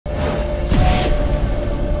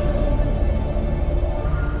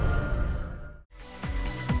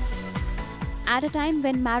At a time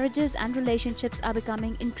when marriages and relationships are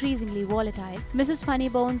becoming increasingly volatile, Mrs.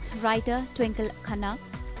 Funnybones writer Twinkle Khanna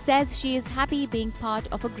says she is happy being part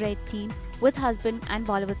of a great team with husband and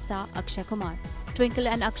Bollywood star Akshay Kumar. Twinkle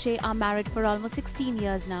and Akshay are married for almost 16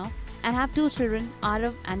 years now and have 2 children,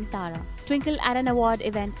 Arav and Tara. Twinkle at an award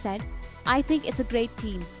event said, "I think it's a great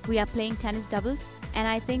team. We are playing tennis doubles and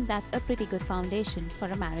I think that's a pretty good foundation for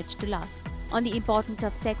a marriage to last." On the importance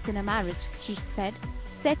of sex in a marriage, she said,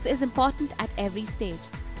 "Sex is important at every stage.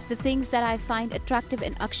 The things that I find attractive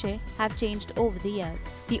in Akshay have changed over the years."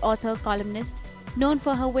 The author-columnist, known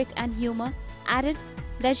for her wit and humor, added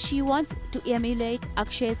that she wants to emulate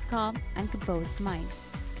Akshay's calm and composed mind.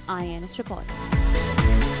 IANS report.